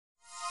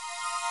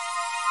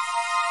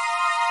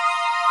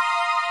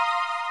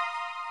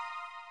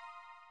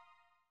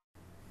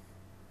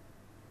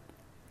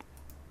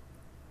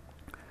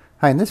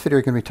Hi, in this video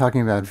we're going to be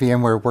talking about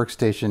VMware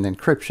Workstation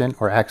Encryption,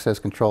 or access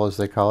control as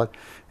they call it,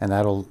 and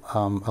that'll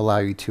allow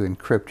you to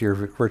encrypt your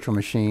virtual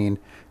machine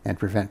and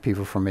prevent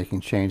people from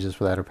making changes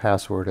without a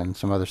password and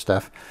some other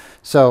stuff.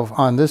 So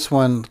on this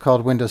one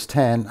called Windows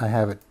 10, I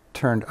have it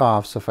turned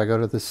off. So if I go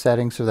to the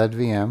settings of that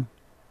VM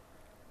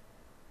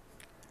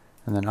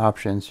and then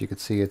options, you can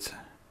see it's,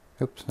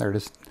 oops, there it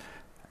is.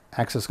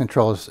 Access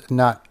control is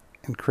not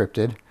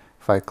encrypted.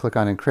 If I click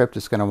on encrypt,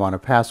 it's going to want a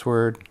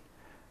password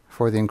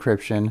for the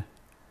encryption.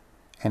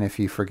 And if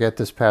you forget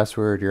this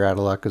password, you're out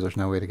of luck because there's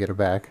no way to get it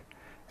back.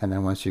 And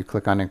then once you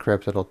click on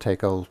encrypt, it'll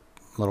take a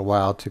little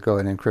while to go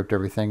and encrypt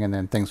everything, and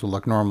then things will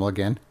look normal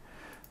again.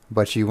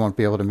 But you won't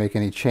be able to make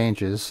any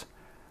changes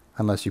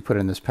unless you put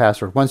in this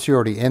password. Once you're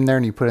already in there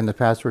and you put in the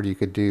password, you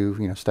could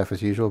do stuff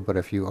as usual. But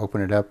if you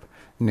open it up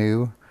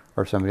new,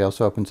 or if somebody else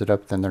opens it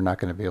up, then they're not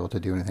going to be able to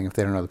do anything if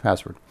they don't know the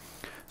password.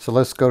 So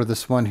let's go to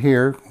this one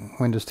here,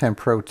 Windows 10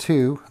 Pro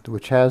 2,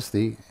 which has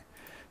the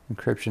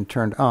encryption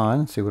turned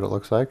on. See what it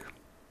looks like.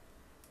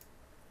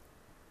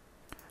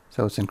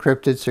 So it's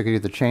encrypted, so you can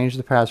either change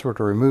the password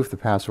or remove the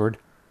password.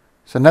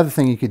 So another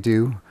thing you could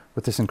do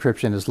with this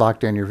encryption is lock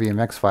down your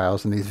VMX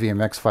files, and these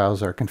VMX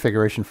files are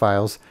configuration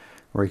files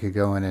where you could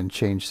go in and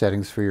change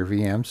settings for your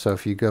VM. So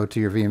if you go to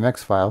your VMX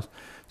files,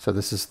 so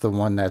this is the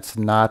one that's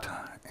not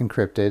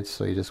encrypted,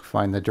 so you just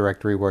find the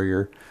directory where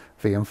your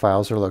VM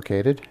files are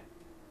located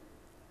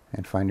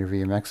and find your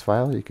VMX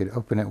file. You could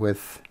open it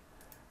with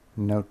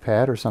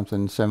Notepad or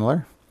something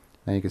similar.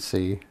 Then you could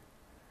see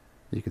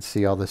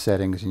all the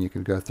settings, and you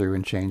could go through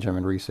and change them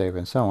and resave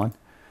and so on.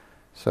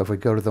 So if we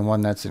go to the one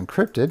that's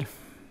encrypted,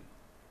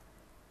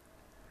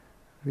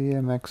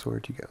 VMX,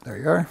 where'd you go? There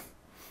you are.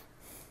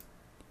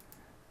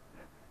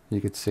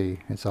 You could see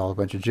it's all a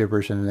bunch of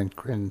gibberish, and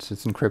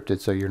it's encrypted,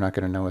 so you're not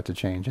going to know what to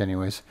change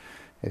anyways,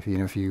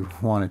 even if you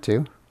wanted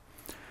to.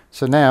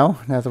 So now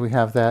that we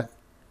have that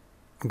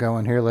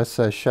going here, let's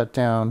shut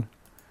down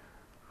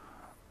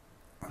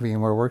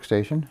VMware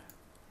Workstation,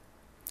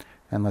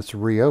 and let's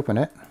reopen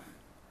it.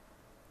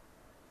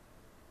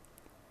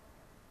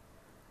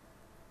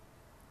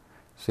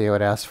 See how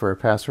it asks for a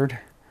password?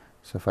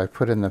 So if I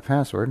put in the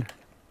password,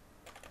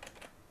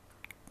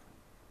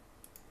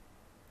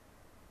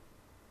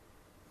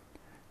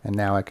 and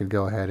now I could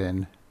go ahead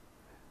and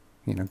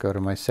go to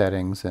my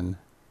settings and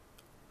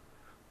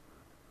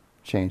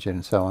change it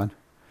and so on.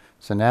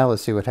 So now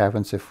let's see what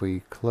happens if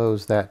we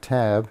close that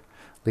tab,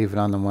 leave it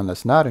on the one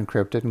that's not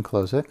encrypted, and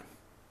close it,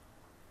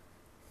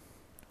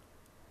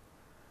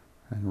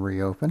 and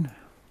reopen.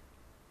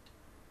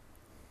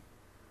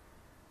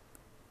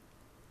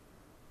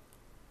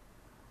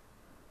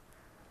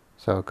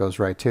 So it goes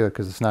right to it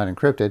because it's not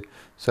encrypted.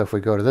 So if we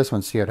go to this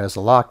one, see it has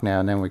a lock now,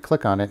 and then we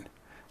click on it,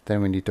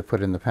 then we need to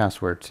put in the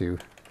password to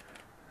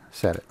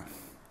set it.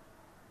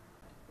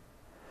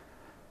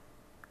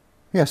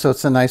 Yeah, so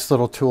it's a nice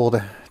little tool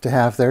to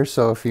have there.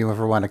 So if you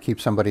ever want to keep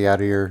somebody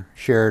out of your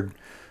shared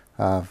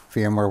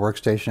VMware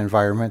Workstation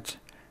environment,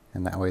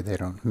 and that way they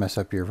don't mess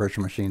up your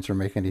virtual machines or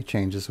make any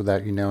changes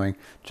without you knowing.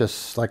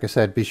 Just like I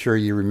said, be sure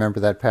you remember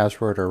that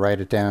password or write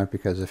it down,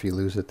 because if you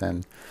lose it,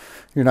 then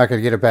you're not going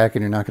to get it back,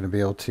 and you're not going to be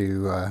able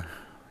to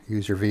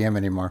use your VM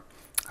anymore.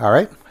 All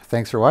right,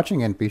 thanks for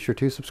watching, and be sure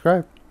to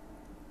subscribe.